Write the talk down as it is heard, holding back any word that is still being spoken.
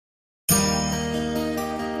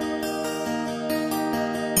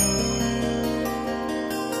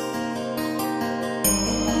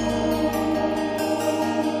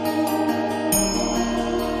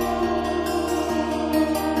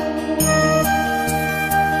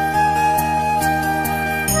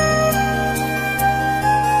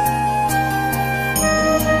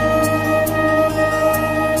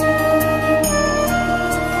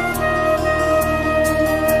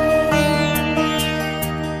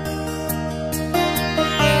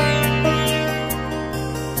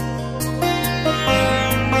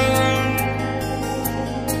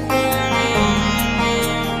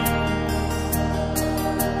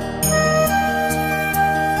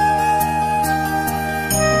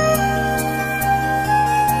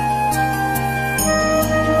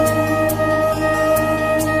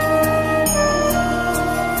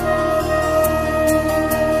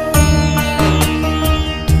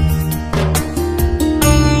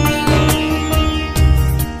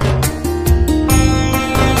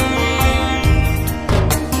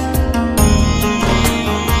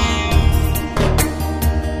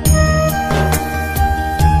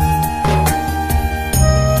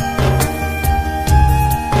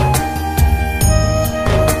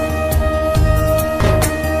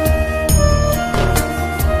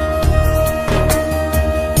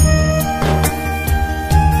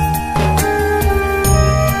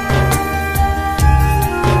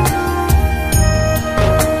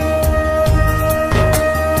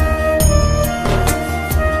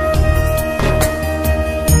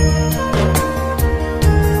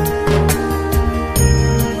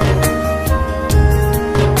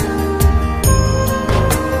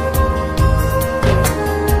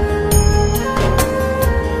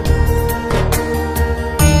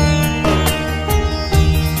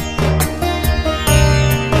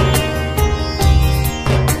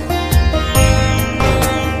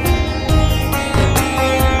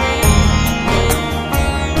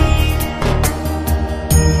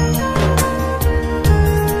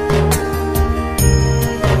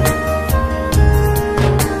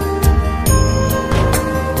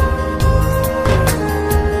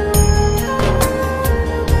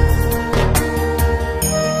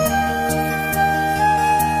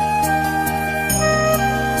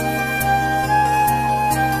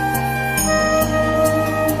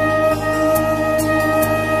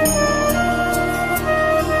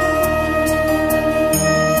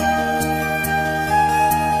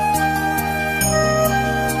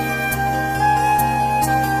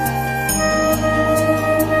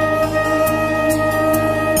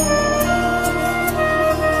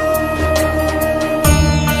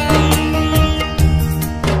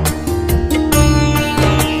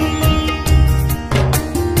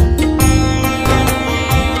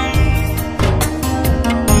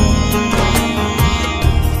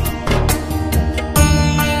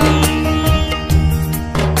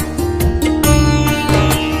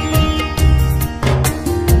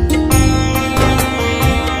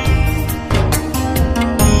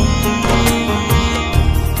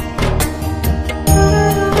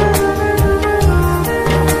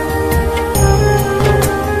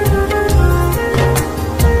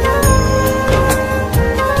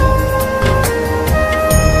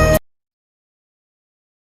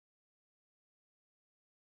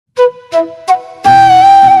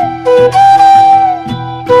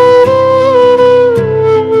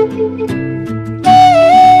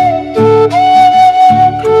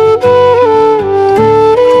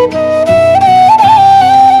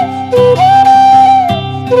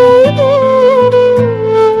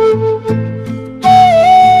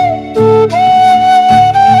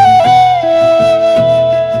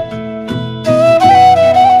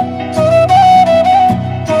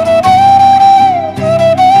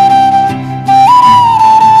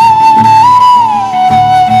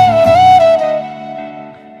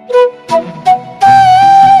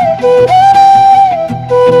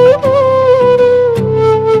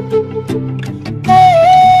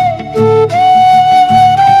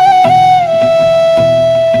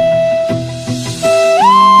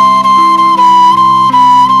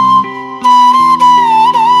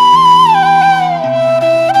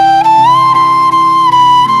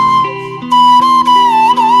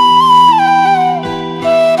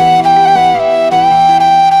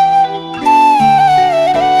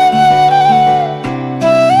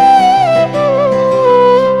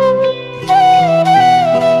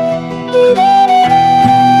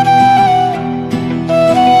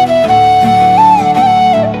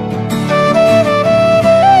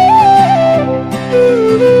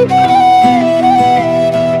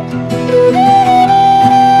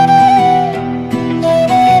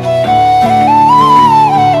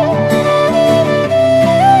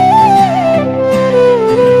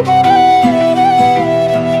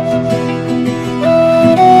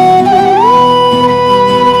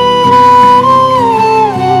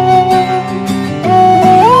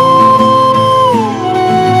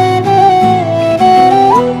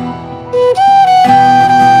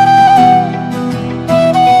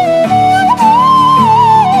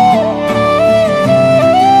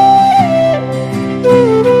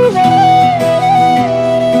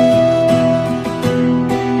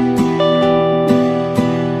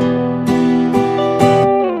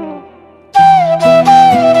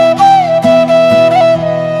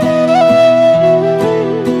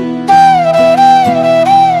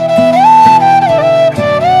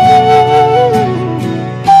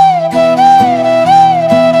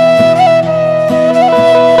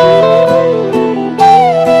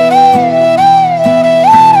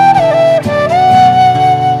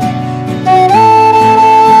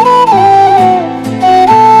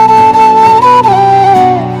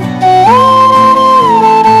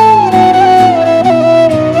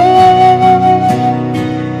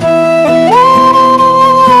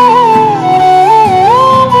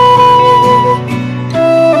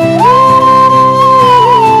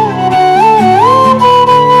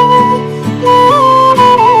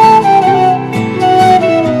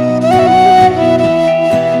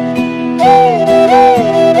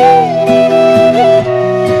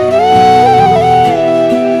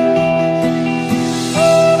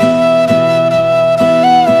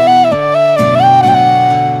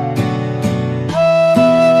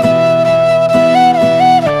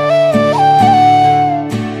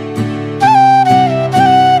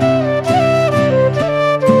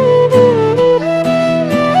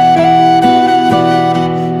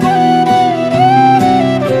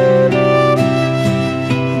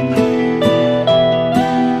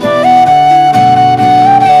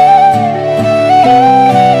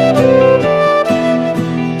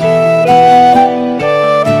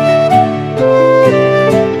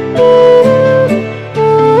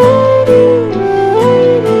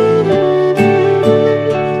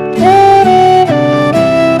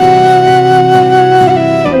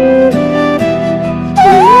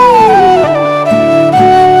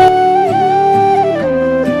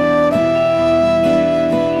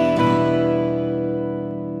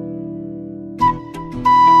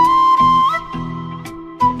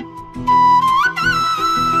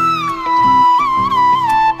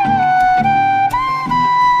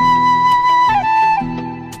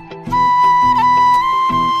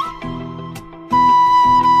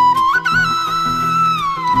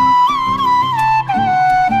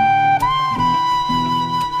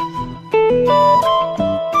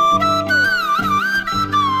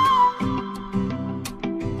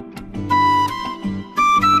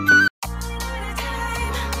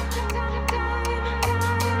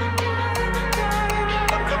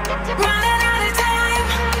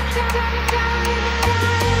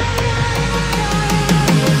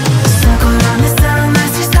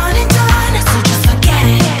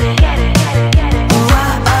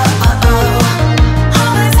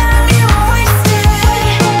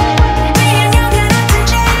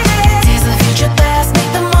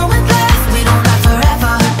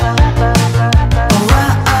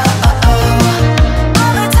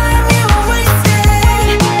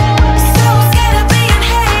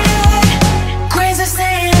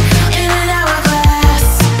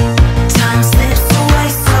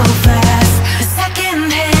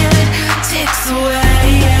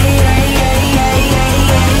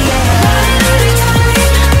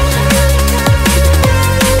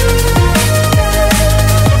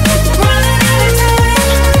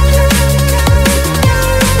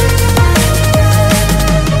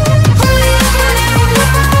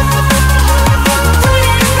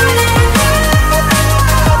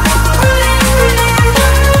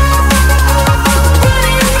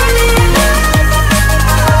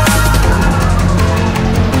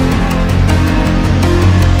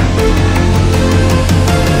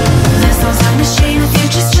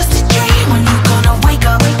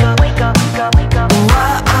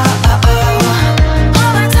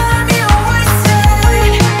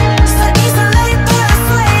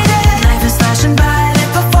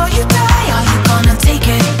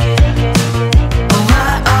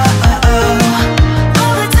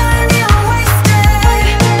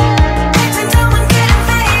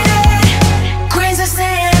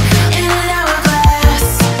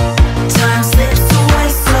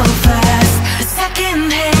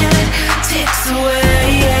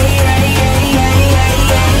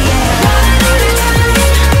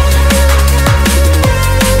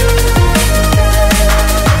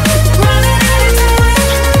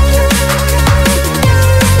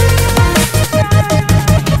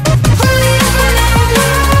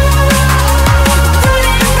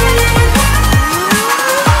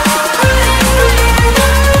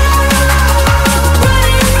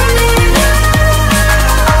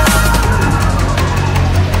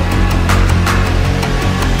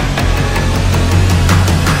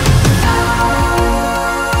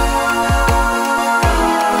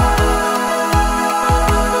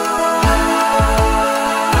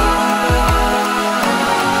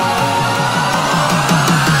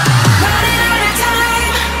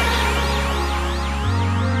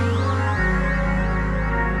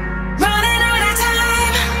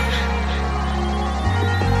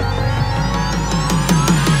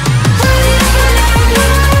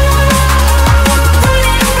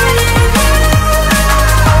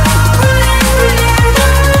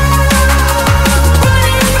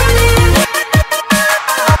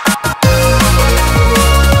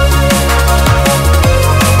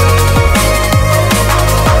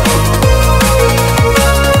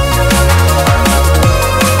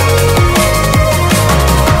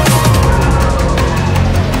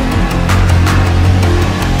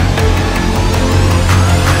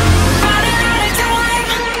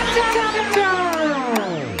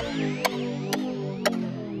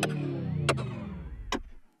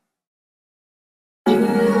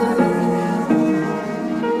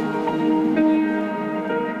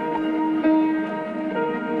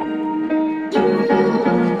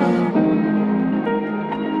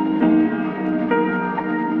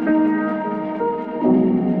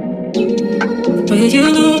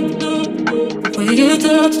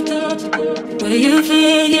touch, where you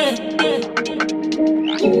feel, yeah.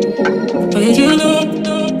 Where you look,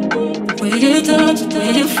 where you touch,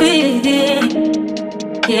 where you feel, yeah.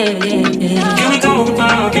 Yeah, yeah, yeah. Can we talk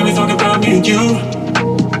about me and you?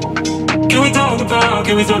 Can we talk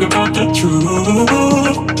about the truth?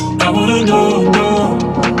 I wanna know,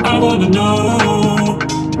 I wanna know.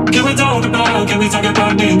 Can we talk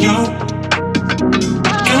about me and you?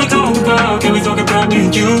 Can we talk about me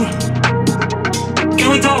and you?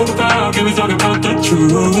 Can we talk about the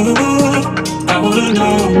truth? I wanna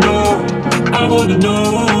know, I wanna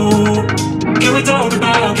know. Can we talk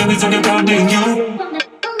about me and you?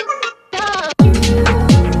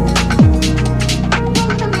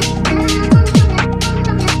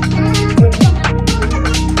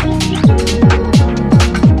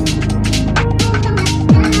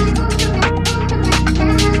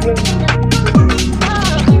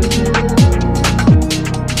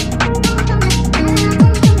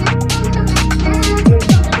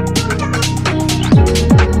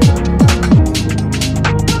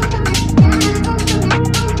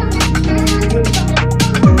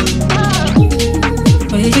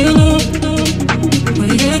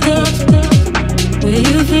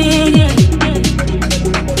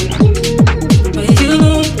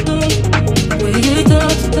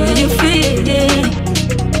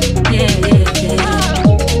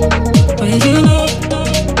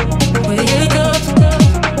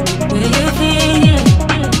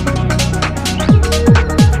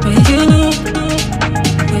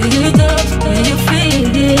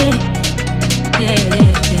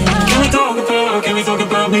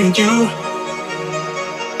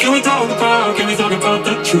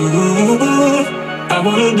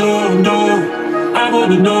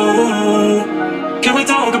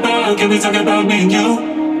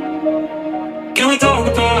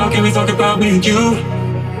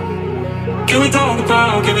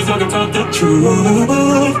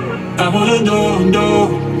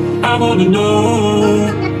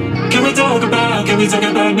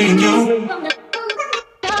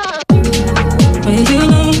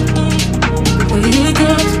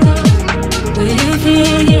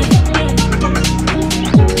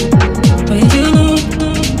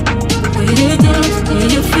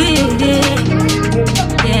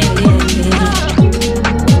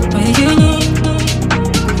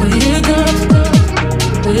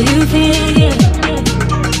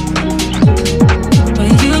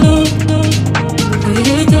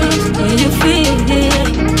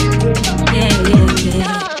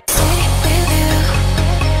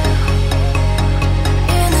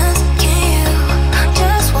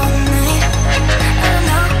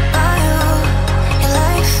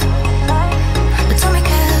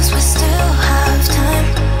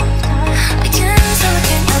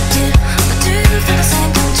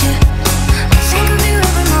 Think of you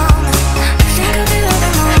every moment.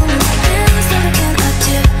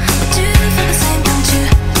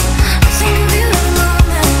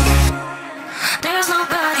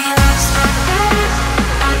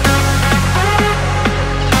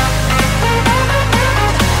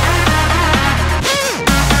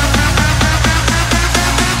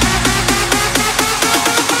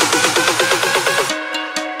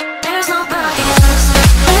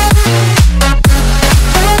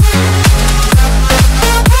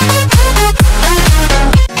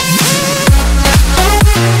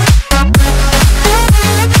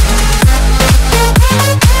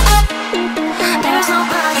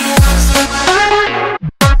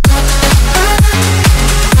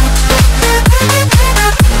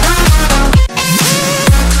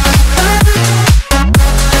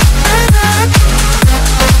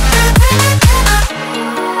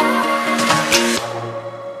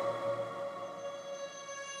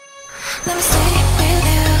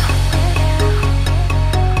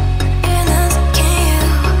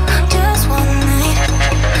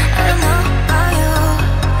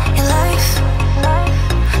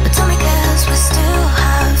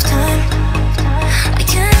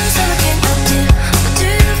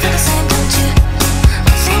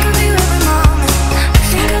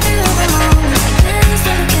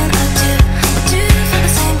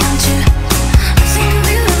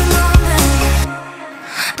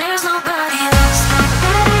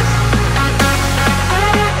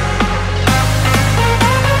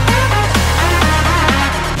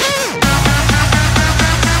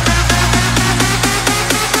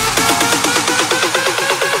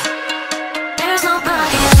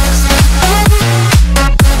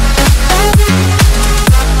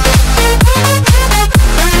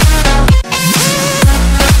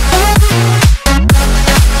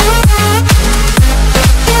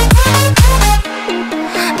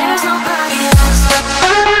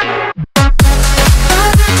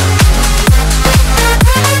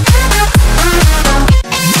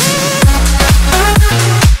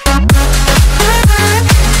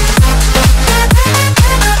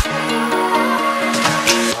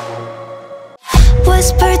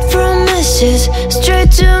 promises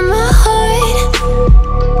straight to my heart.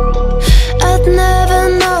 I'd never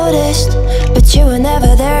noticed, but you were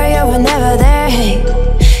never there, you were never there. Hey,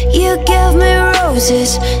 you gave me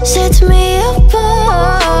roses, set me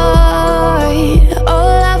apart.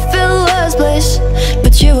 All I felt was bliss,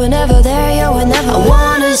 but you were never there, you were never there. I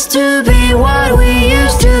want us to be what we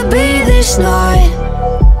used to be this night.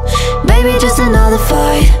 Baby, just another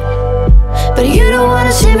fight, but you don't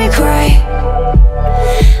wanna see me cry.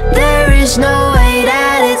 There is no way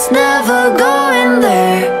that it's never going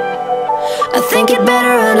there. I think it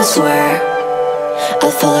better and I swear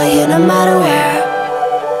I'll follow you no matter where.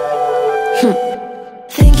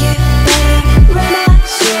 Think it better and I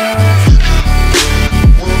swear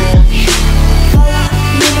follow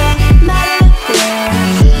you no matter where.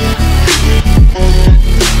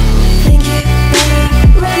 Think it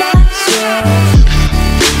better and I swear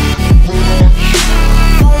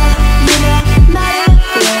follow you no matter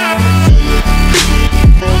where.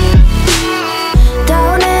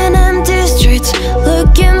 Down in empty streets,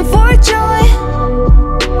 looking for joy.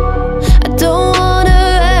 I don't wanna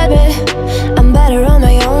admit I'm better on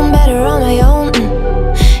my own, better on my own.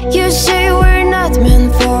 You say we're not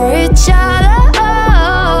meant for each other.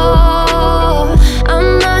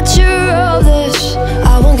 I'm not sure of this.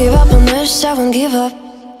 I won't give up on this, I won't give up.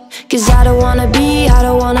 Cause I don't wanna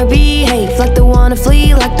behave like the one to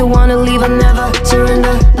flee, like the one to leave. I never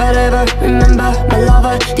surrender, but ever remember my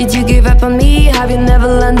lover. Did you give up on me? Have you never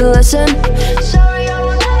learned a lesson? Sorry, I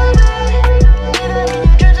will never be, even in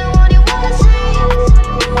your dreams, the one you wanna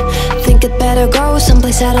see. Think it better go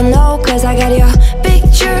someplace I don't know, cause I got your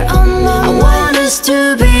picture on my mind. I want us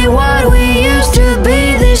to be what we used to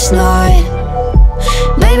be this night.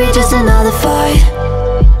 Baby, just another fight,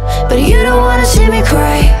 but you don't wanna see me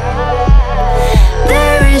cry.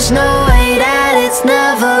 There is no way that it's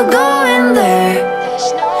never going there.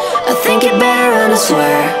 I think it better and I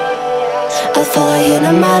swear I'll follow you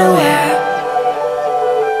no matter where.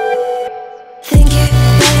 Think it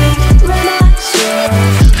better and I swear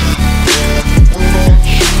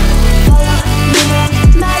follow you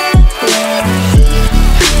no matter where.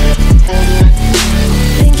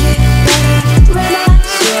 Think it better and I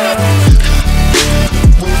swear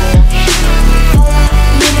follow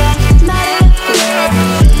you no matter where.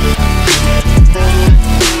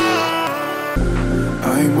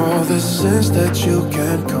 I'm all the sins that you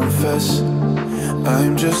can't confess.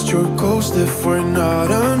 I'm just your ghost if we're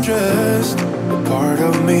not undressed. A part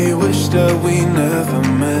of me wish that we never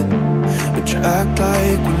met, but you act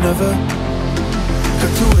like we never.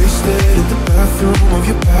 Got too wasted in the bathroom of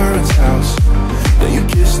your parents' house. Then you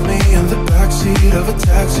kissed me in the backseat of a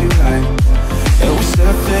taxi ride. And we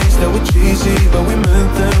said things that were cheesy, but we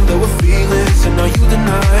meant them, there were feelings, and now you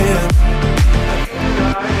deny it.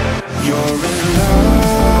 You're in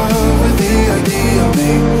love with the idea of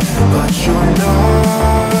me, but you're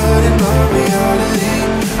not in my reality.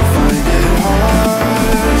 Find it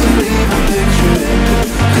hard to even picture it,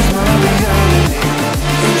 cause my reality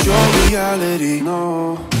ain't your reality, no.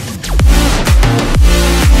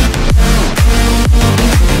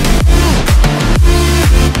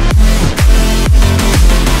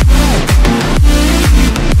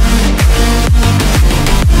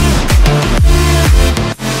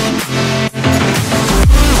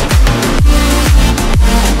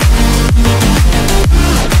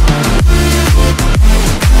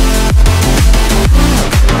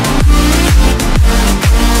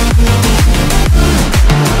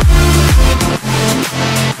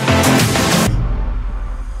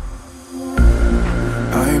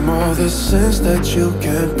 The sins that you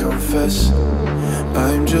can't confess.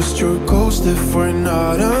 I'm just your ghost if we're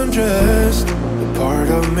not undressed. A part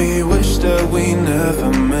of me wish that we never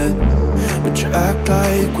met, but you act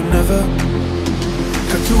like we never.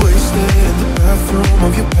 Got too wasted in the bathroom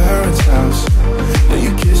of your parents' house. Then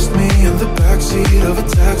you kissed me in the backseat of a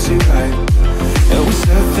taxi ride. And we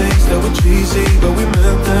said things that were cheesy, but we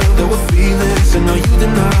meant them, there were feelings, and now you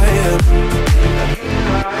deny it.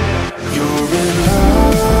 You're in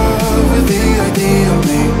love with the idea of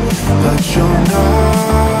me, but you're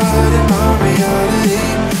not in my reality.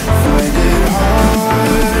 Find it hard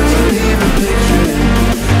to even picture it,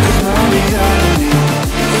 cause my reality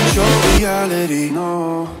ain't your reality, no.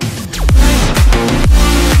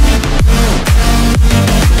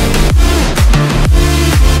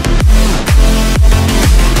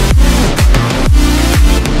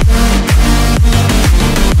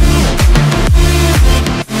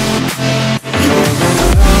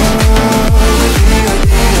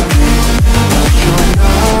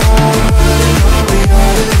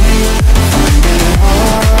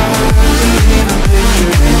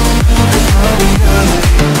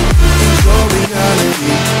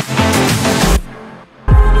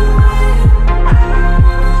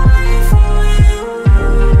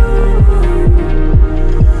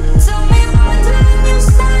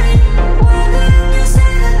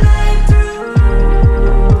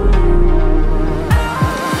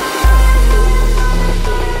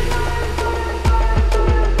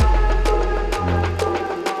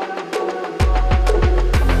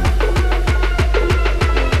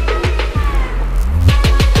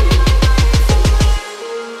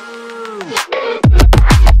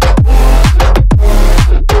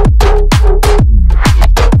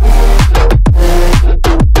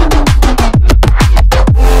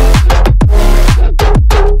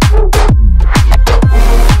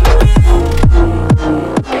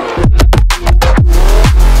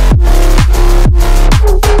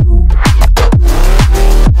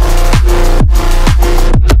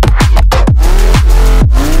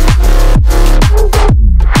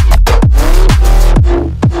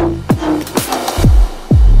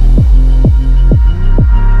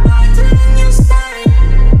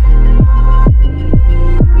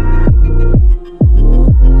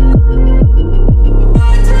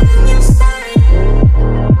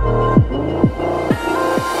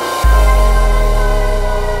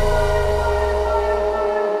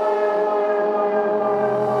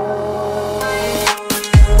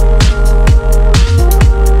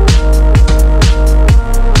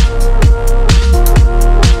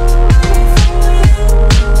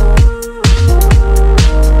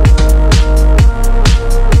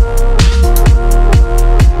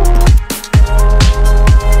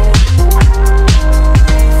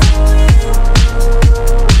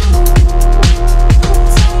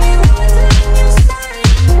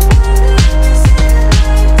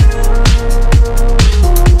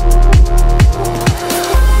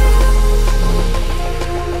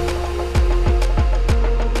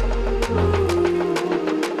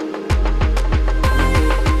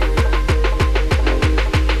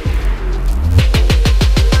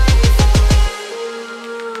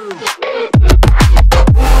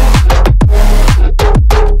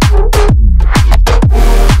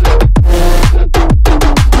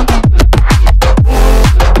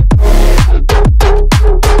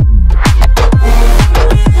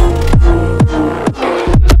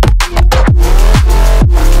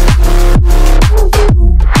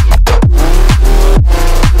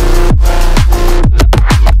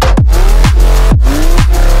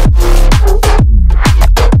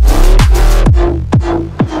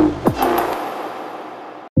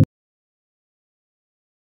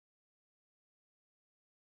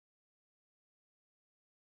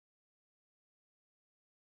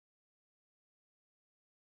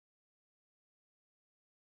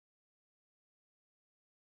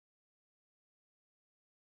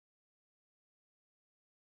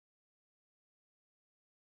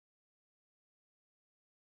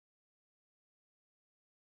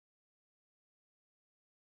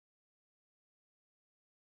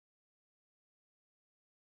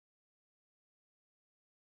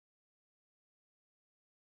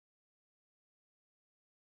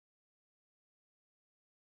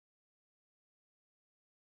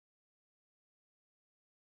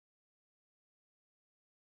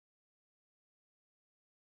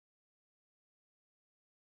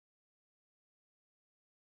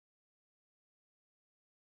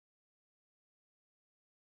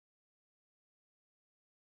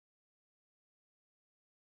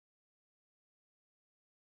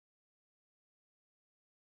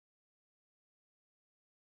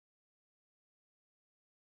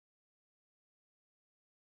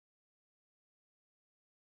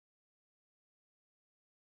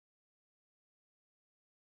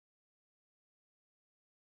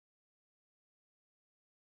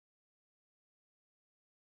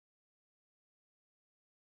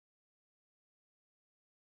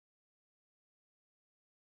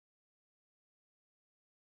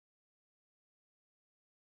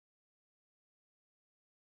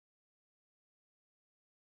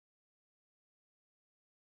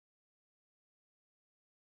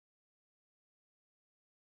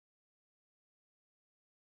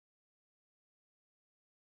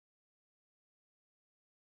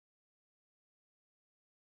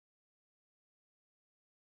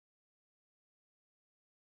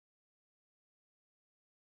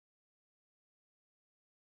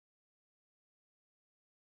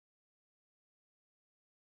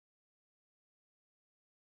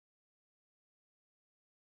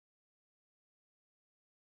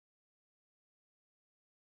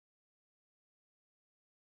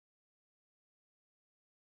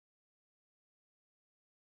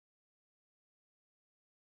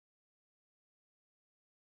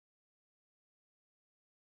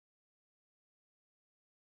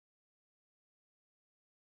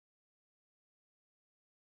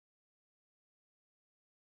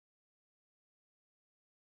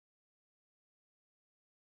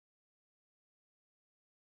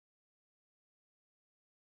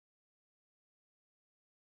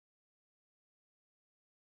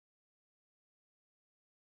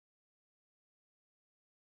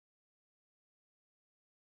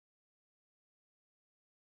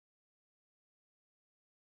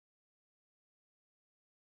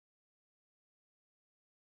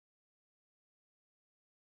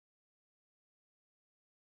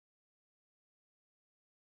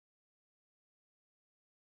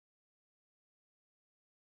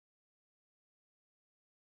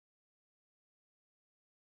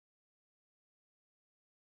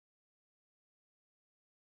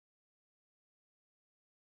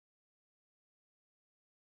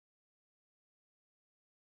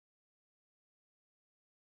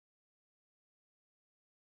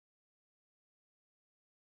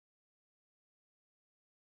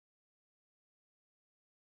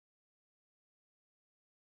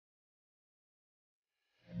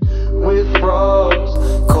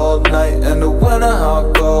 wonder how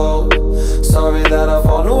it goes. Sorry that I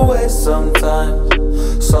fall away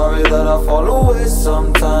sometimes. Sorry that I fall away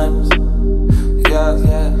sometimes. Yeah,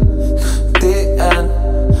 yeah. The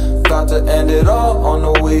end, got to end it all on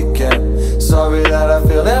the weekend. Sorry that I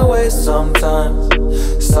feel that way sometimes.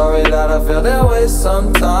 Sorry that I feel that way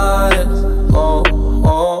sometimes. Oh,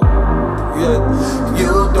 oh, yeah.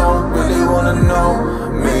 You don't really wanna know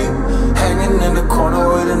me, hanging in the corner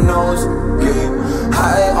with a nosebleed,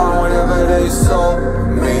 high on whatever they sold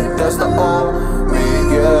me. That's the old me,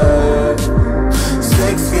 yeah.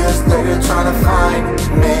 6 years later trying to find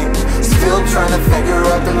me, still trying to figure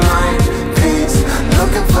out the mind piece,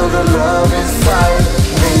 looking for the love inside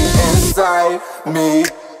me, inside me.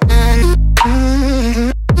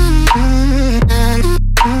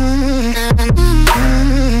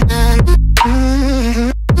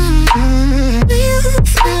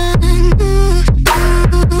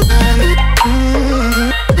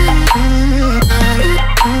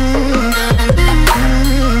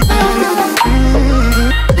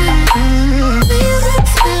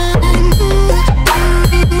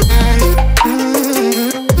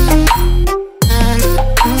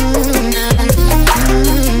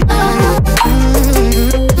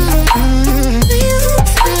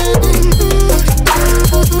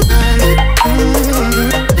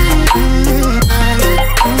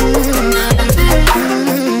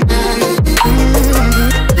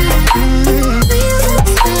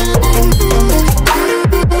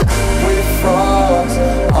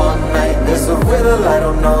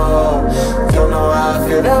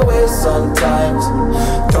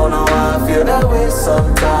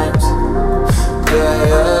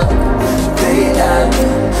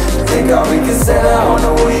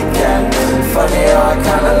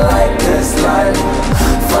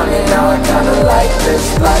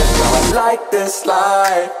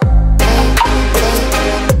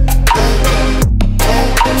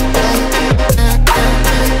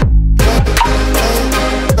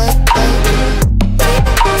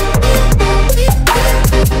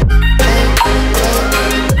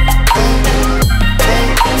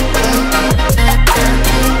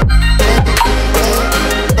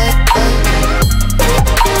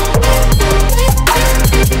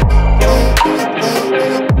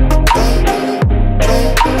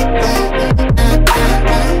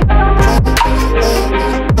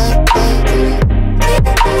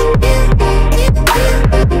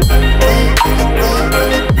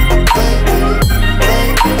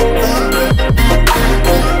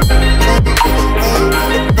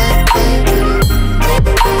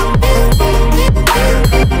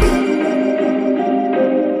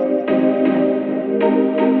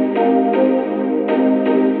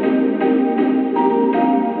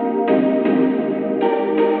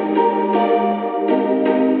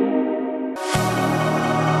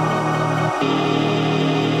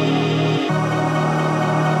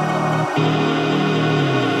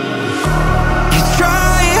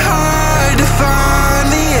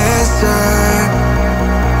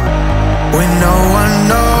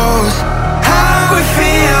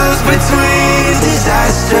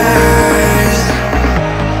 After,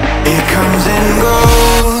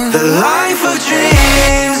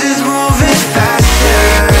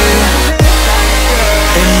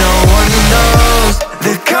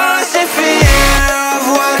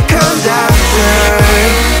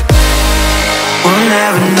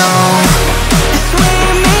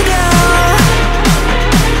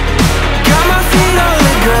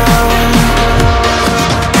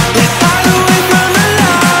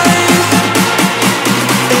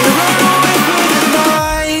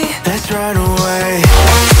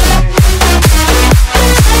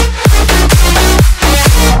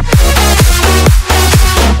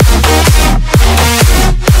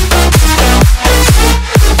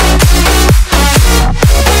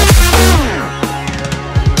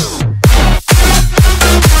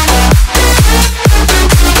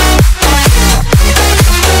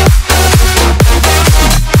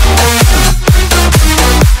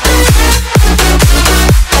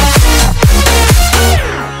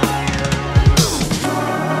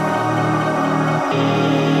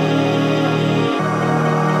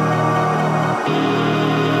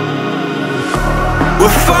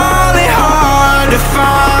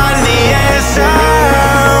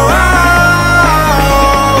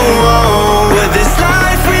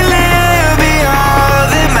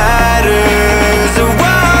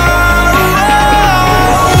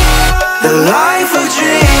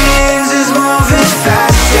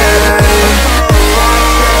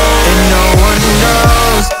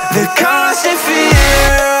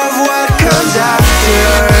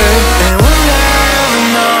 and we'll never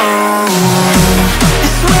know.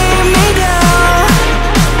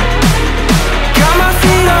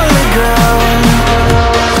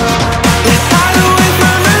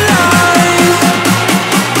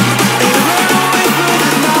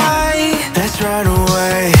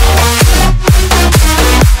 away.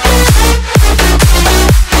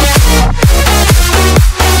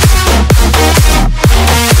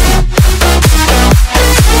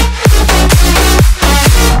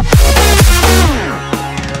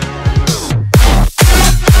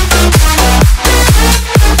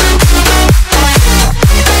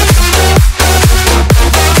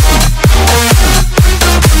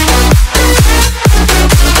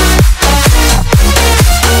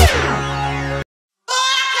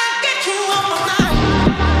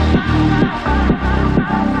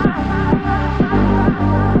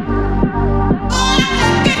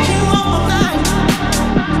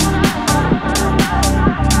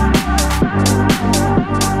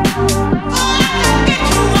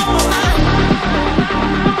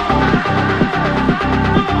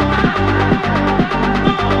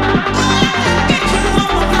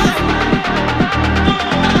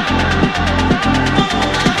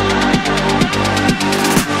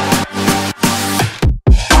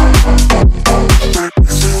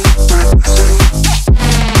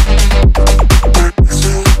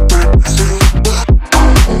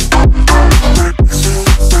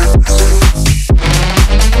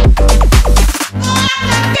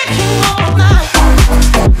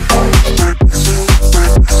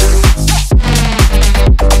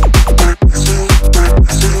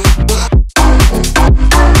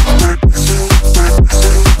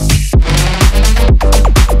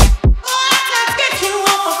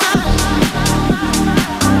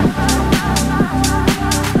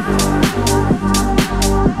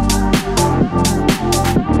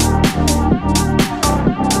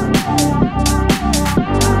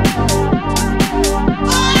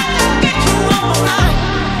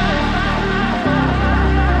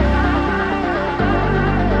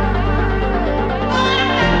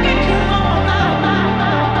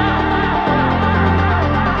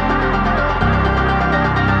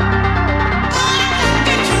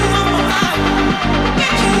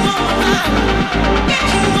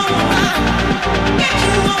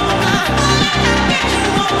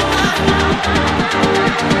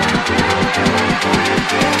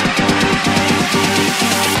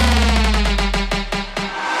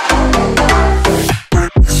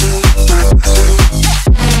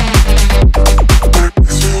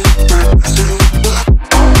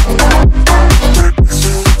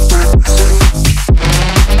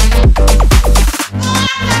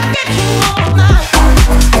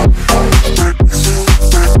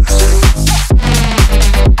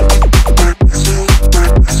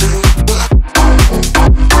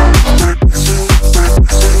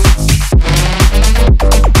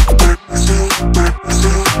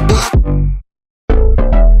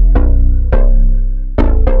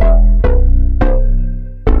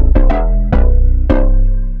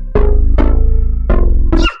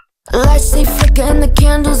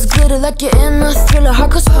 like you're in a thriller,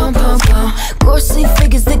 heart goes pum pum pum. Ghostly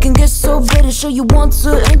figures, they can get so bitter. Sure you want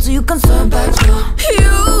to enter, you can turn back now.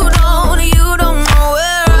 You don't know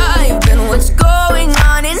where I've been, what's going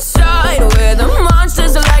on inside, where the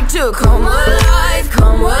monsters like to come alive,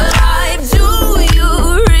 come alive. Do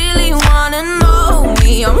you really wanna know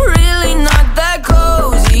me? I'm really not that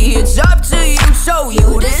cozy. It's up to you, so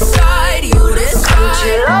you decide, you decide. Could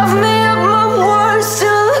you love me up my words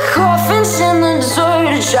till the coffin's in the dirt?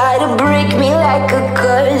 Try to break me like a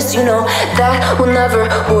curse, you know that will never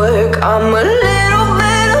work. I'm a little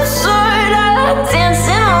bit absurd, I like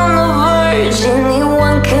dancing on the verge.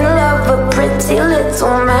 Anyone can love a pretty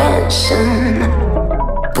little mansion,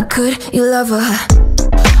 but could you love a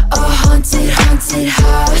haunted, haunted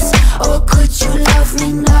house? Or could you love me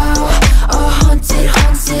now? A haunted,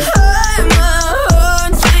 haunted, I'm a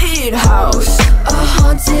haunted house. A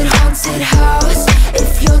haunted, haunted house.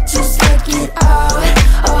 If you'll just let it out.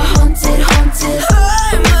 A haunted, haunted,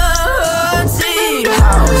 I'm a haunted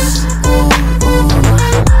house.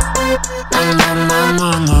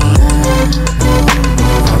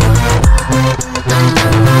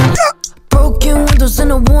 Broken windows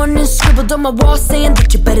and a warning scribbled on my wall saying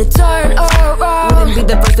that you better turn around. Wouldn't be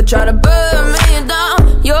the first to try to burn me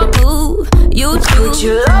down. Your move, you do. Could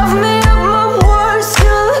you love me up my words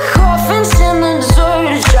till the coffin's in the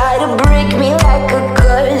dirt? Try to break me like a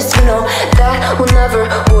curse, you know that will never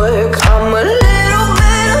work. I'm a little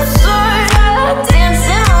bit absurd, I like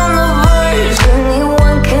dancing on the verge.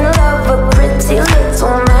 Anyone can love a pretty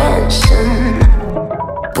little mansion,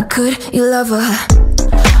 but could you love a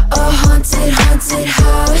haunted, haunted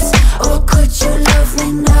house? Or could you love me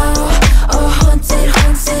now? A haunted,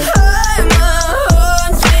 haunted, I'm a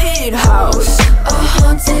haunted house. A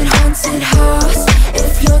haunted, haunted house.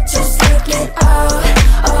 If you'll just take it out.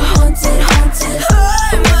 A haunted, haunted,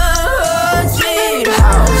 I'm a haunted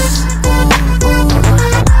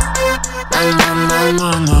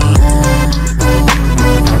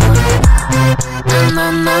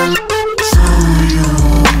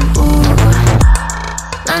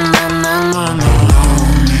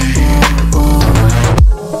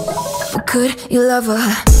could you love her? A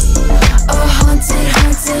haunted,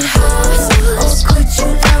 haunted house. Oh, could you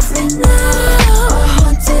love me now? A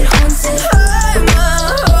haunted, haunted house. I'm a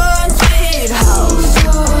haunted house.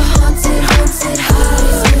 Oh, haunted, haunted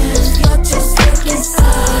house. You're just stuck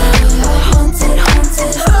inside. A haunted,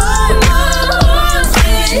 haunted house. I'm a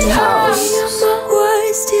haunted house.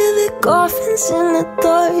 Why steal the coffins in the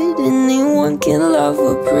thought anyone can love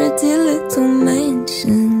a pretty little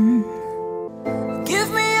mansion?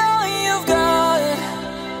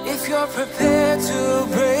 Prepared to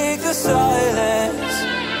break the silence.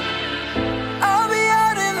 I'll be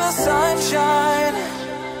out in the sunshine,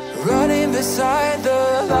 running beside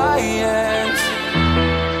the lions.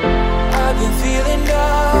 I've been feeling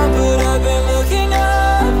down, but I've been looking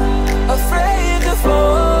up, afraid to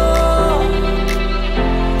fall.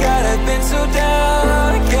 God, I've been so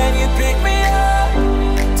down, can you pick me up?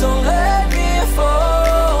 Don't let me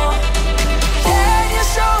fall. Can you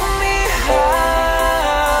show me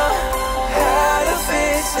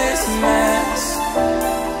this mess?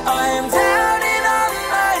 I am down and on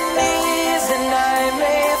my knees, and I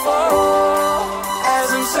may fall as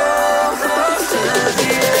I'm so close to the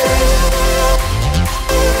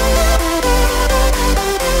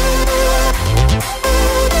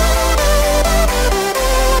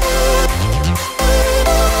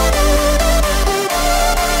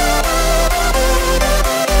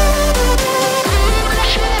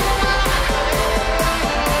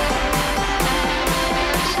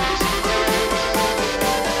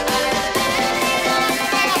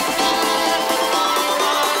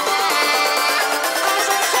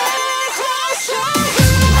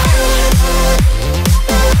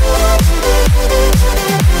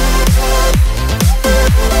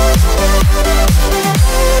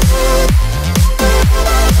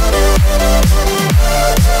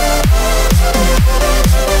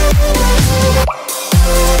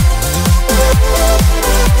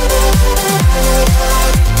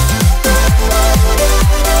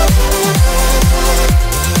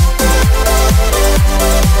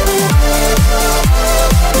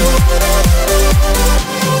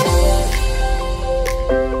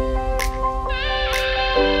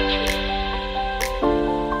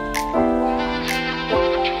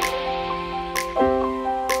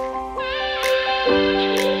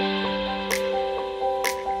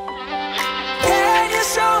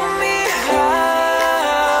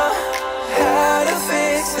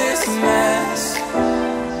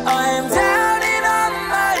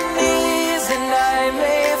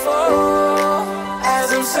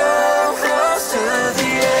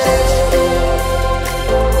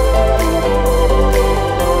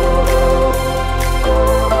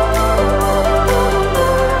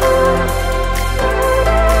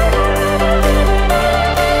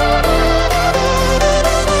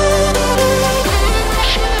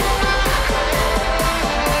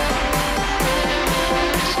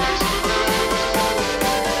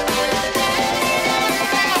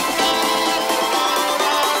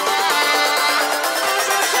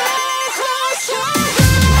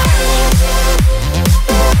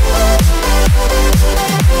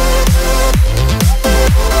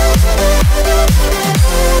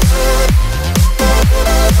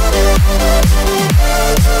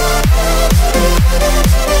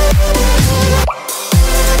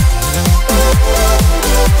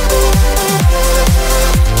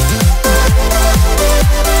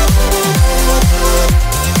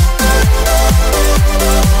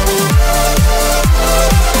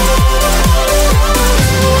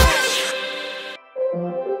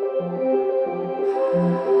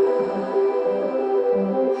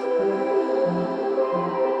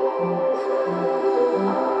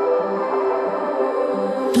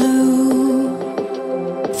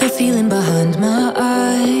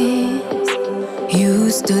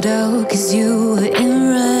stood out 'cause you were in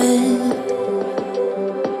red.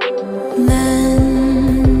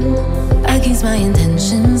 Then, against my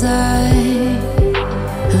intentions, I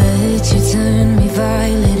let you turn me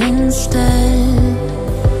violet instead.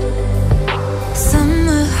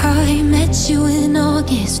 Summer high, met you in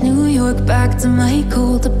August. New York, back to my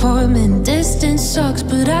cold apartment. Distance sucks,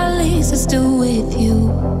 but at least I'm still with you.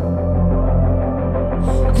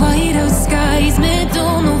 White out skies,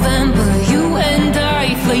 middle November. You and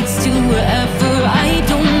I, flights to wherever. I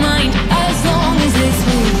don't mind, as long as it's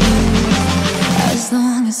with you. As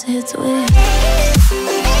long as it's with you.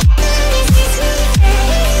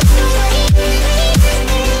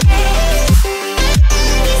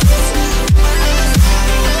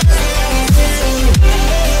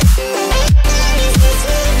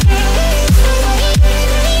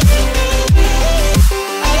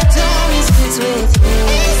 I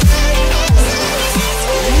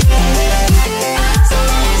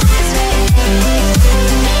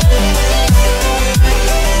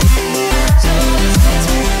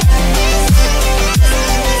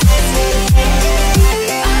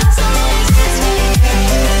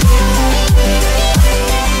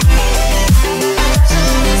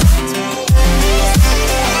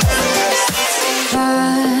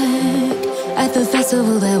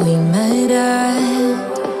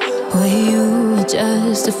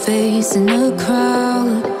face in a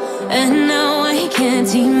crowd, and now I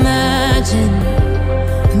can't imagine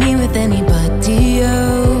me with anybody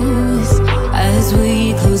else. As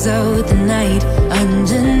we close out the night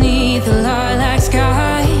underneath the lilac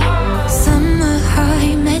sky. Summer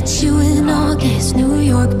high, met you in August. New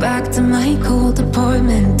York, back to my cold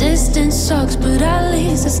apartment. Distance sucks, but at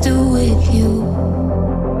least I'm still with you.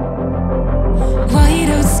 White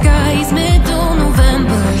out skies, middle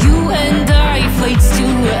November. You and I, flights to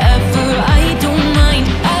wherever. I don't mind,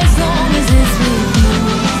 as long as it's with you.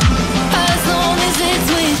 As long as it's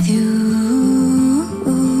with you.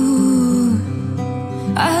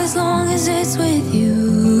 As long as it's with you.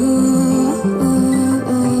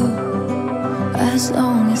 As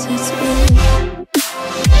long as it's with you.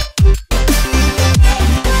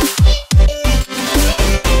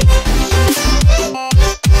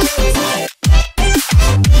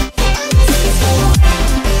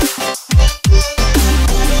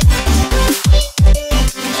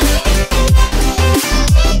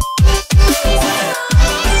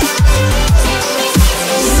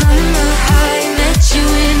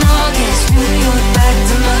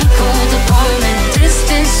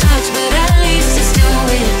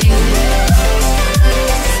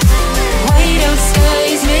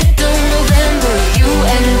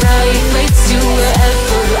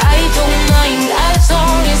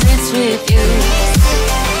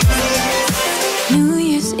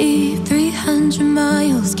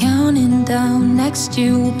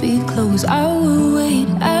 You'll be close, I will wait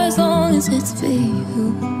as long as it's for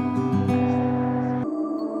you.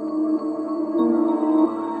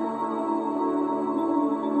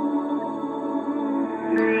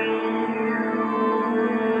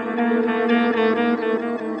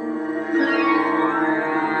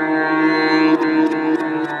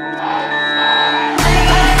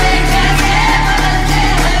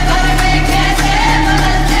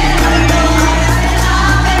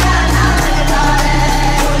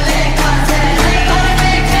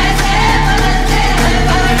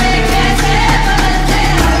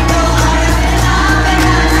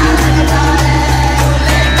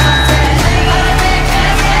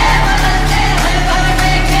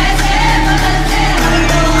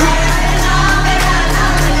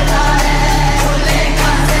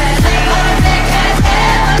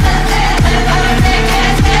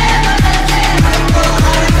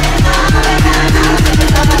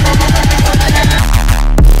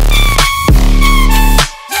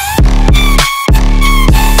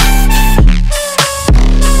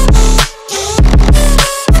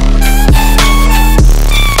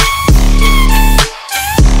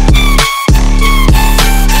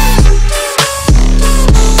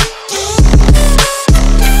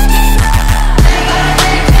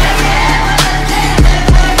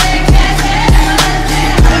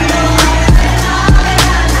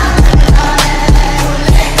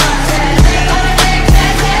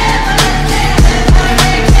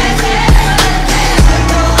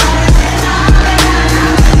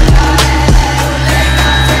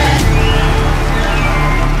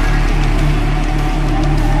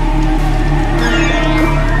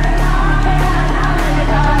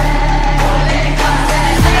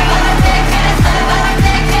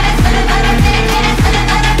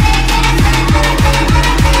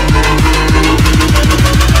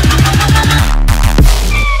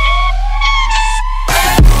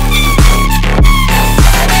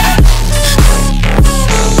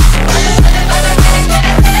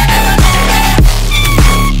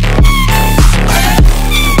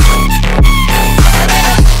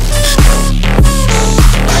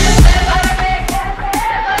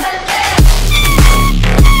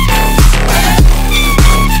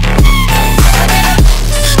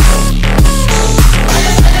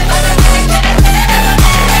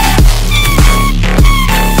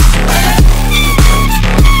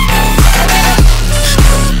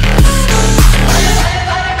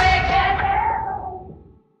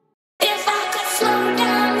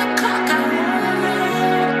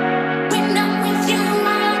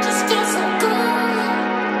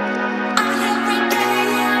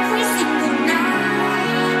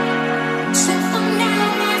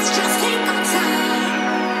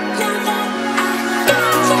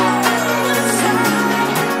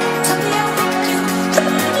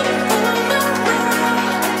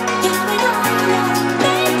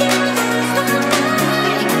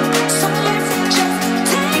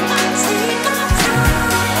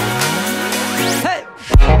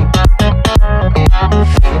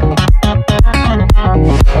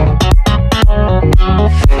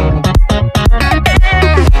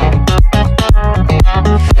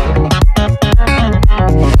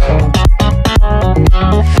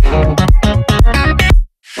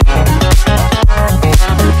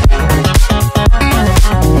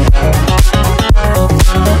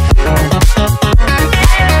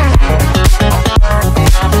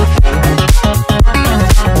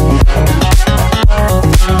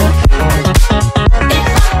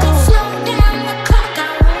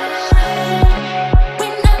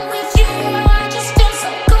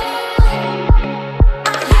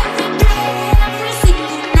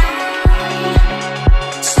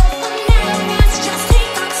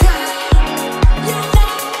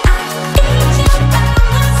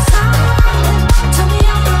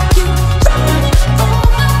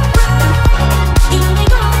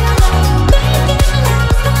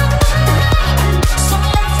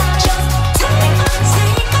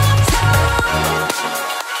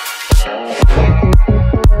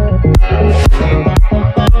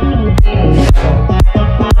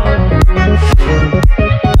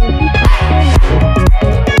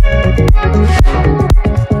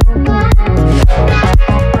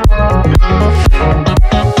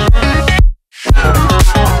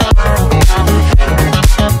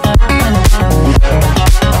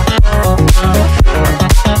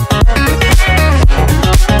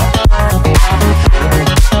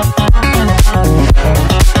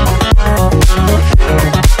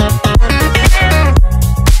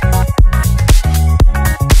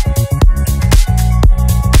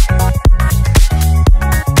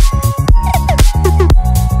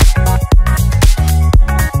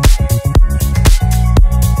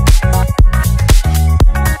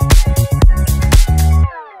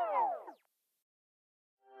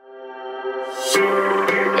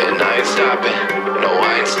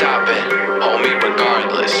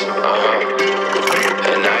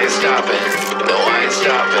 dropping. No, I ain't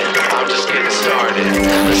stopping. I'm just getting started.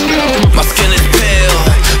 Let's go. My skin is pale,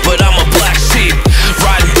 but I'm a black sheep.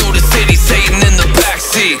 Riding through the city, Satan in the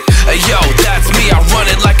backseat. Hey yo, that's me. I run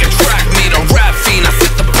it like a track meet, a rap fiend. I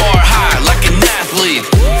set the bar high like an athlete.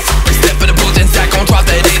 Step in the booth and Zach gon' drop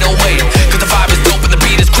that 808. Cause the vibe is dope and the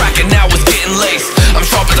beat is cracking. Now it's getting laced. I'm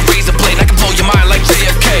sharp as a razor blade. I can blow your mind like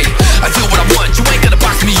JFK. I do what I want. You ain't gonna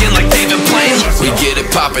box me in like David Blaine. We get it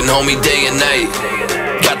poppin', homie, day and night.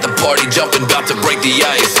 Got the party jumping, about to break the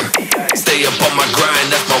ice. Stay up on my grind,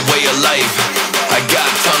 that's my way of life. I got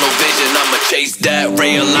tunnel vision, I'ma chase that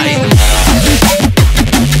ray of light.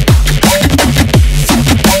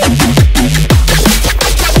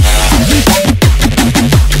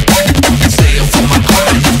 Stay up on my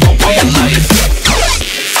grind, that's my way of life.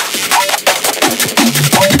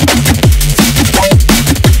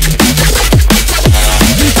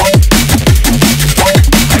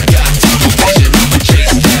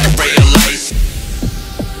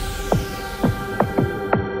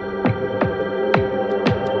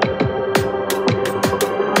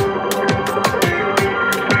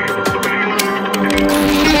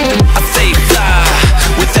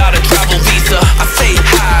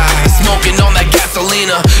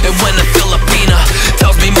 And when a Filipina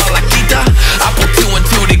tells me Malakita, I put two and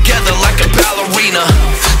two together like a ballerina.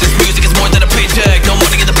 This music is more than a paycheck, no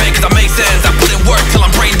money in the bank cause I make sense. I put in work till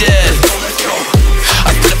I'm brain dead.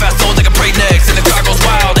 I spit a fast soul like a brain next, and the crowd goes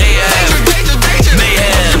wild, AM.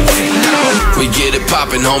 Mayhem. We get it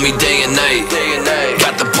poppin', homie, day and night.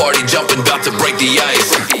 Got the party jumping, about to break the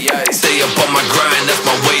ice. Stay up on my grind, that's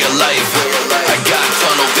my way of life. I got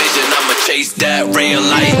tunnel vision, I'ma chase that ray of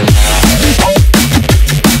light.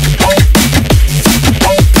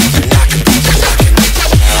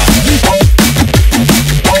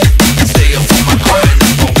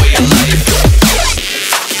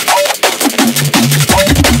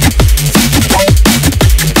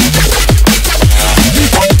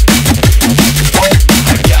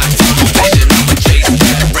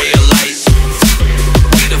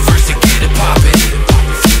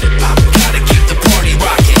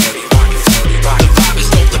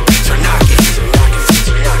 Turn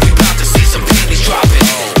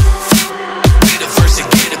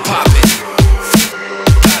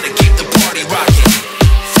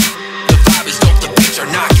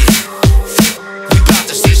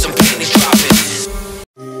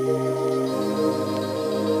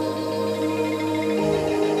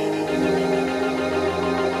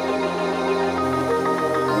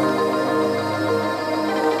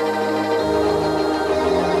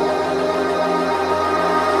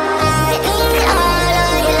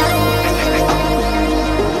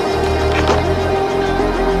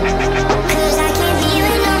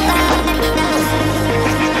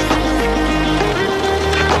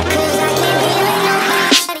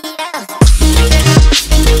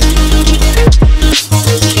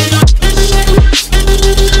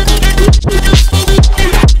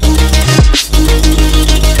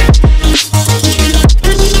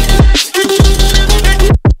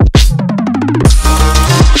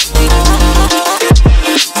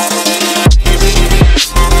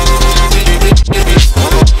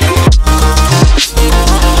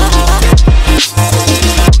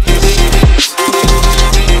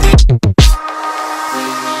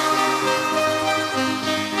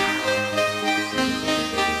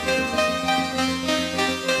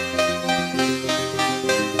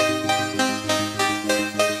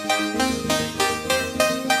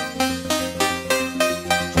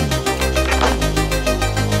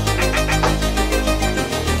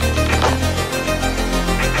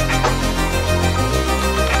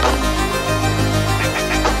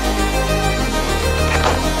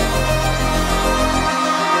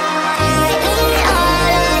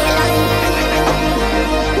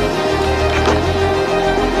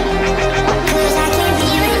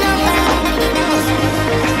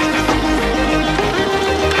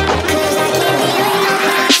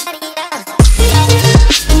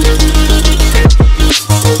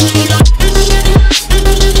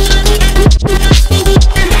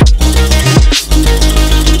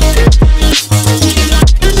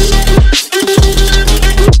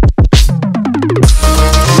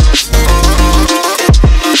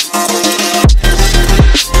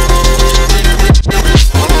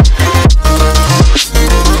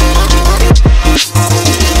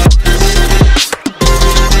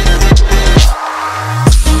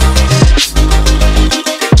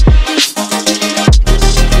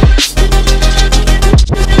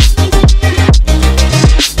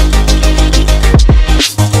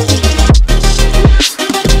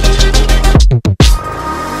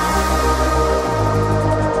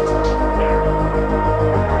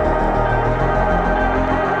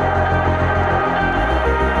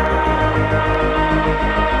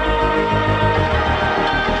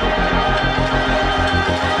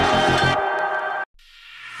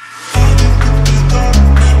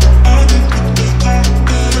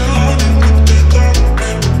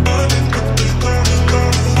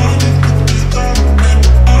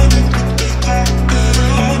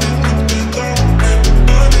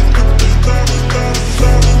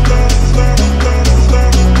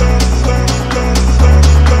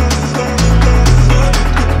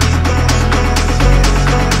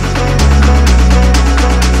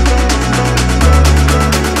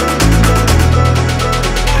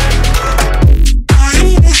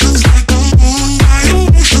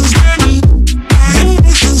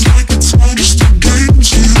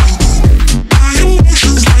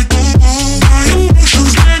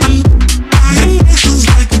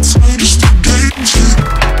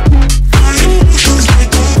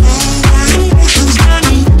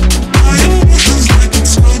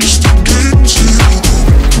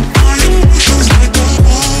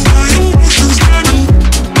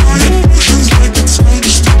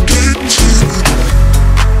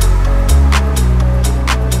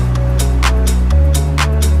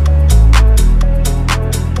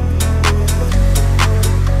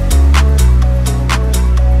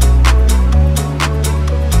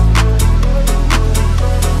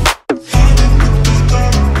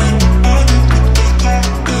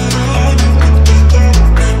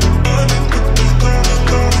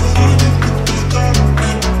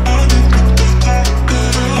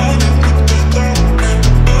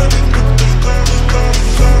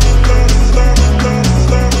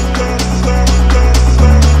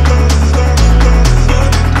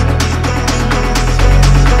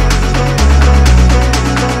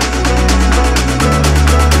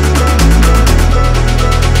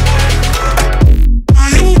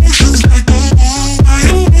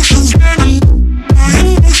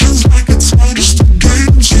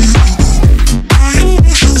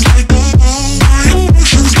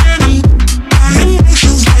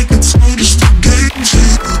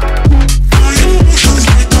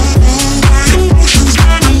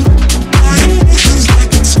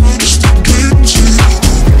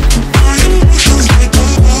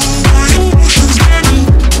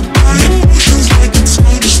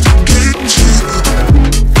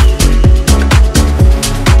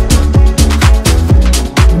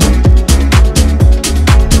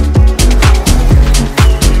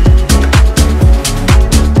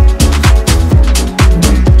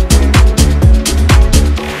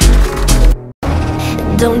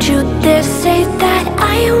Don't you dare say that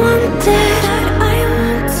I wanted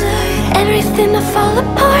everything to fall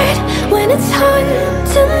apart when it's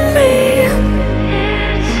haunting me.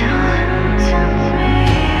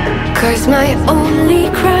 'Cause my only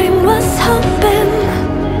crime was hoping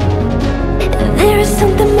there is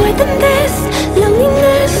something more than this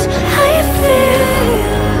loneliness I feel.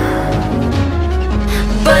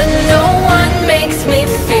 But no one makes me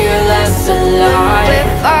feel less alive.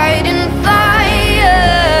 We're fighting fire.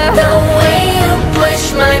 The way you push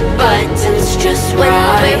my buttons just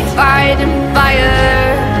right. We're fighting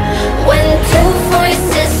fire. When two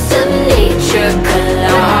voices of nature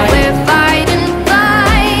collide. We're fighting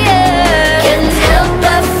fire. Can't help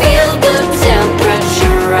but feel the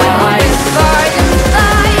temperature rise. We're fighting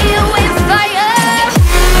fire. We're fire.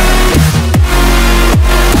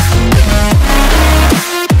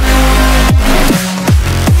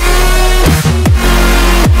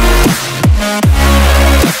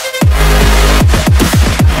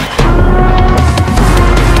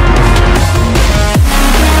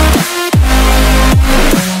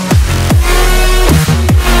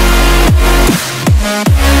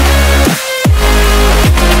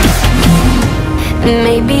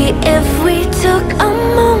 Maybe if we took a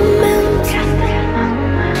moment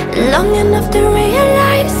long enough to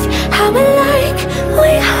realize how alike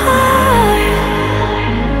we are,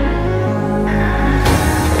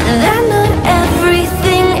 that not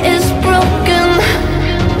everything is broken.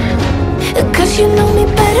 'Cause you know me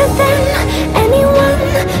better than anyone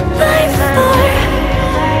by far.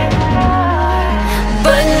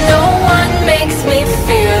 But no one makes me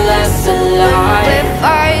feel less alive. We're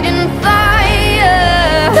fighting fire.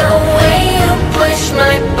 The way you push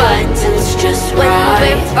my buttons just right.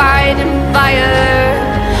 We're fighting fire.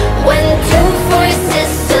 When two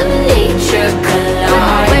voices of nature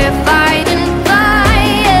collide. We're fighting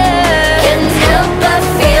fire. Can't help but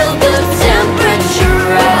feel the temperature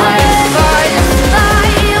rise. We're fighting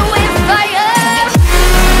fire. We're fire.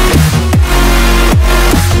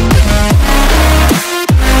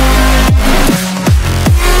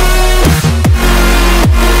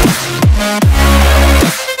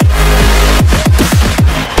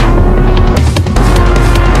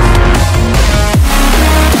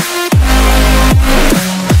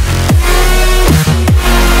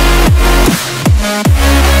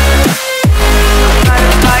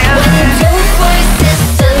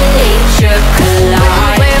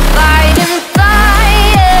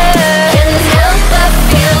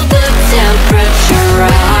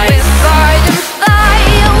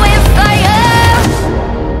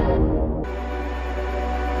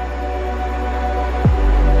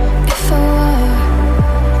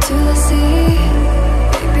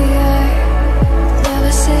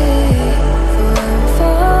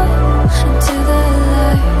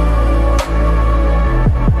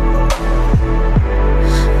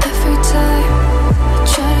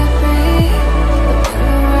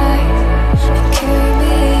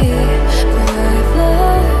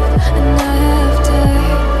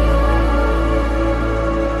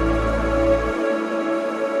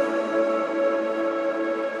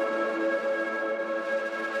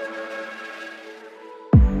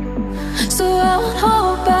 So I won't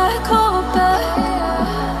hold back,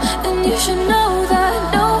 and you should know that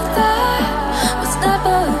what's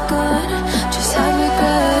never good just have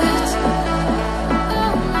regrets.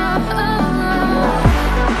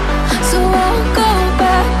 So I won't go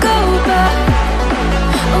back, oh,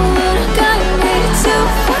 what I got me to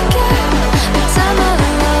forget the time I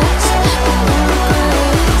lost, but no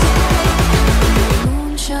regrets.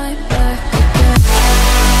 Moonshine back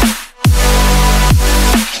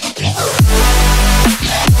again.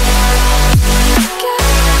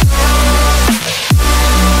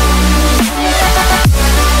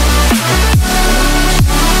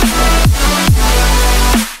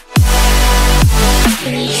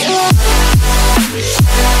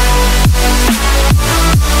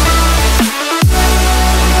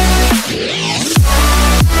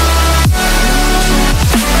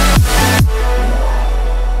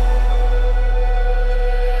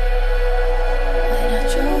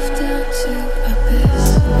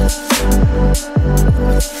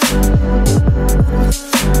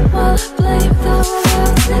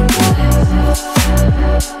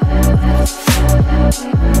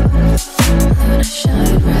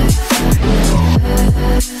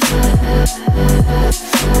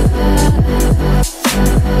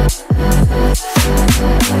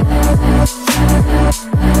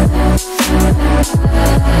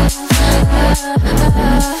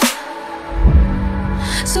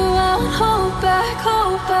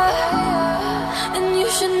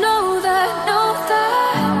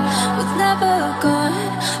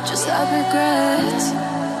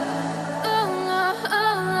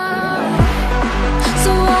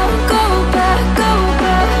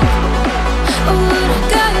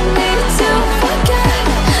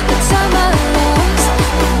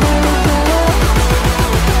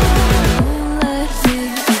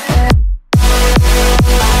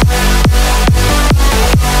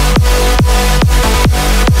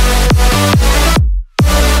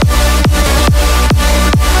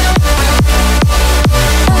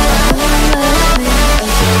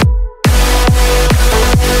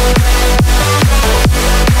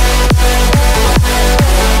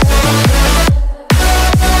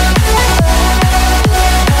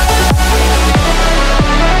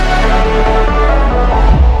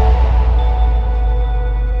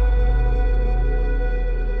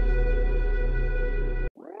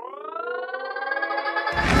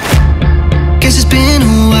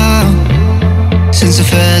 since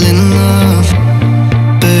I fell in love.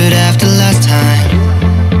 But after last time,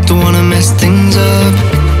 don't wanna mess things up.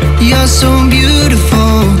 You're so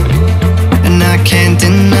beautiful, and I can't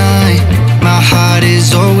deny. My heart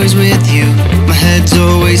is always with you, my head's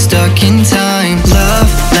always stuck in time. Love,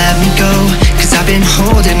 let me go, cause I've been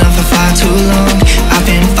holding on for far too long. I've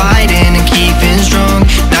been fighting and keeping strong,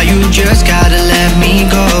 now you just gotta let me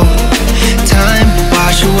go. Time,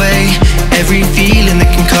 wash away every feeling that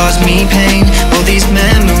can cause me pain. All these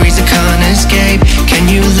memories I can't escape, can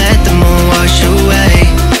you let them all wash away?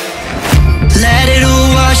 Let it all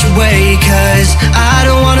wash away, cause I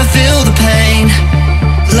don't wanna feel the pain.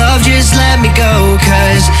 Love, just let me go,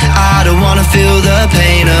 cause I don't wanna feel the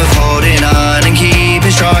pain of holding on and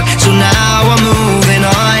keeping strong. So now I'm moving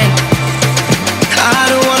on, I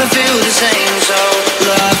don't wanna feel the same. So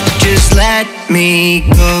love, just let me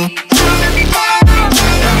go.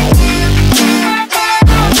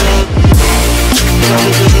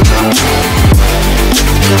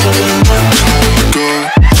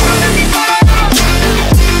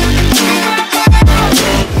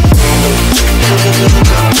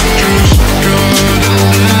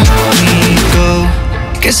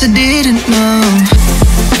 Guess I didn't know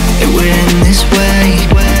it would end this way.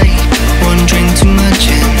 One drink too much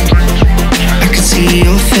and I could see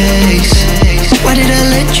your face. Why did I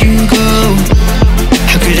let you go?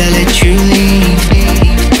 How could I let you leave?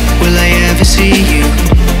 Will I ever see you?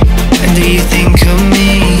 And do you think of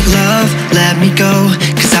me? Love, let me go,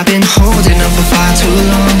 cause I've been holding on for far too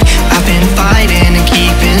long. I've been fighting and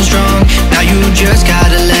keeping strong, now you just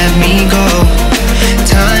gotta let me go.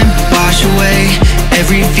 Time, wash away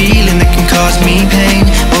every feeling that can cause me pain.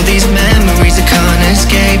 All these memories I can't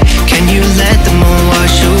escape, can you let them all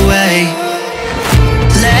wash away?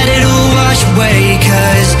 Let it all wash away,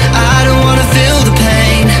 cause I don't wanna feel the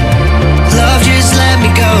pain. Love, just let me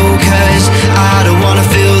go, cause I don't wanna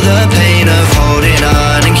feel the pain of holding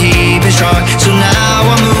on and keeping strong. So now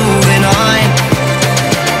I'm moving on,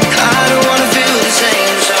 I don't wanna feel the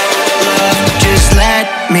same. So love, just let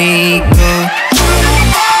me go.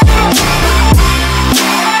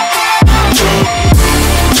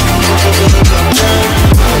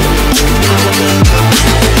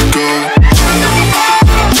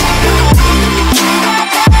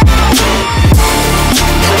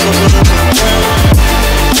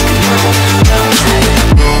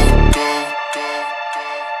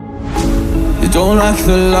 You don't like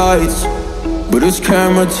the lights, but it's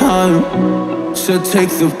camera time. Said take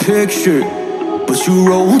the picture, but you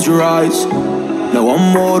rolled your eyes. Now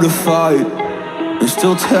I'm mortified and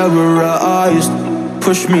still terrorized.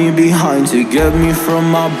 Push me behind to get me from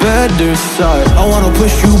my better side. I wanna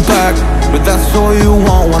push you back, but that's all you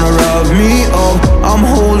want. Wanna rub me up, I'm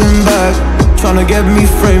holding back. Tryna get me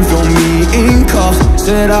framed, throw me in cuffs.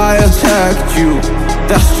 Said I attacked you,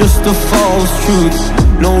 that's just a false truth.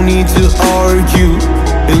 No need to argue,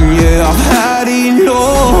 and yeah, I've had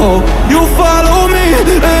enough. You follow me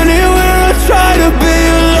anywhere I try to be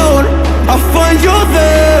alone, I find you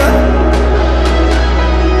there.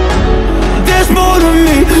 There's more to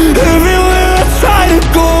me, everywhere I try to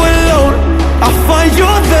go alone, I find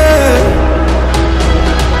you there.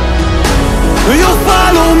 You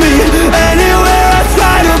follow me anywhere I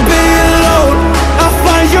try to be alone, I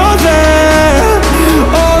find you there.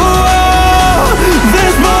 Oh,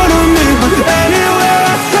 there's more to me, anywhere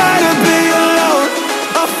I try to be alone,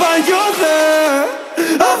 I find you there,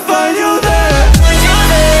 I find you there.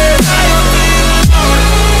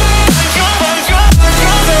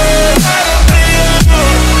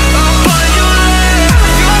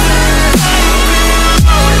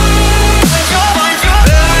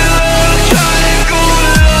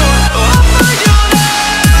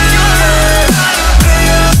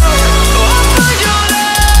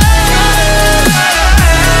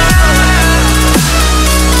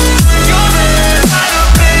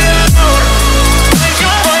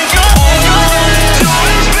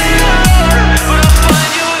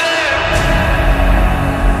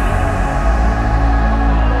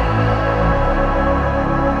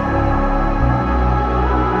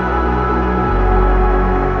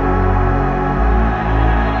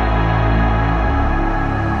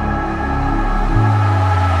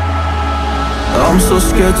 I'm so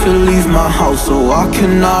scared to leave my house, so I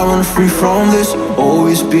cannot run free from this.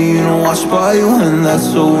 Always being watched by you, and that's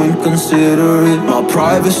so inconsiderate. My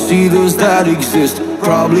privacy, does that exist?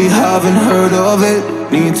 Probably haven't heard of it.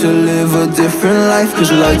 Need to live a different life,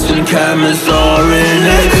 cause lights and cameras are in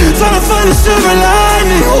it. Trying to find a silver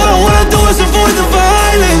lining, all I wanna do is avoid the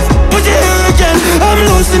violence. But you're here again, I'm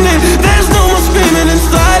losing it. There's no more screaming in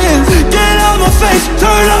silence. Get out my face,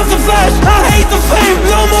 turn off the flash. I hate the fame,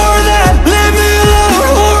 no more of that. Leave me alone.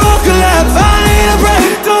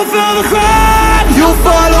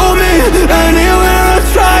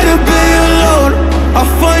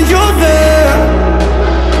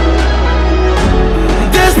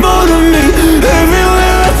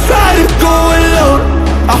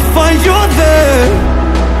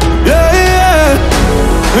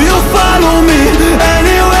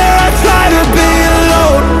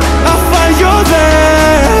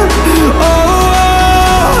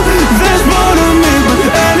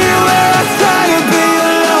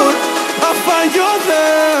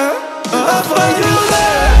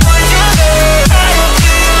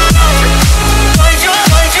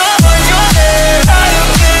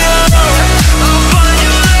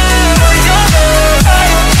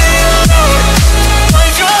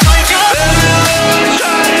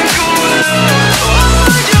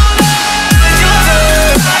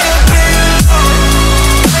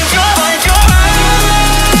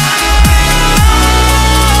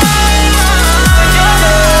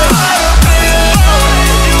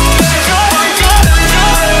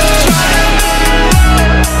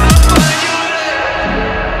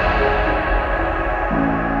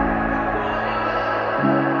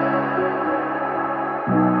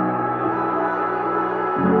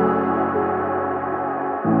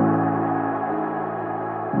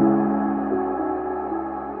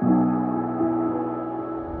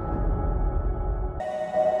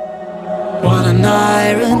 an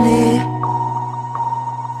irony.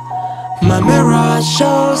 My mirror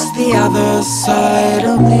shows the other side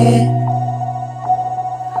of me.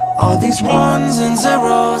 All these ones and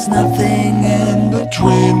zeros, nothing in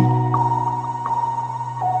between.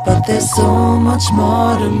 But there's so much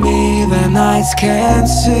more to me than eyes can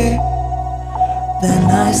see. Than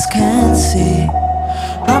eyes can see.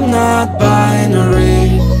 I'm not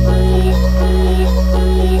binary.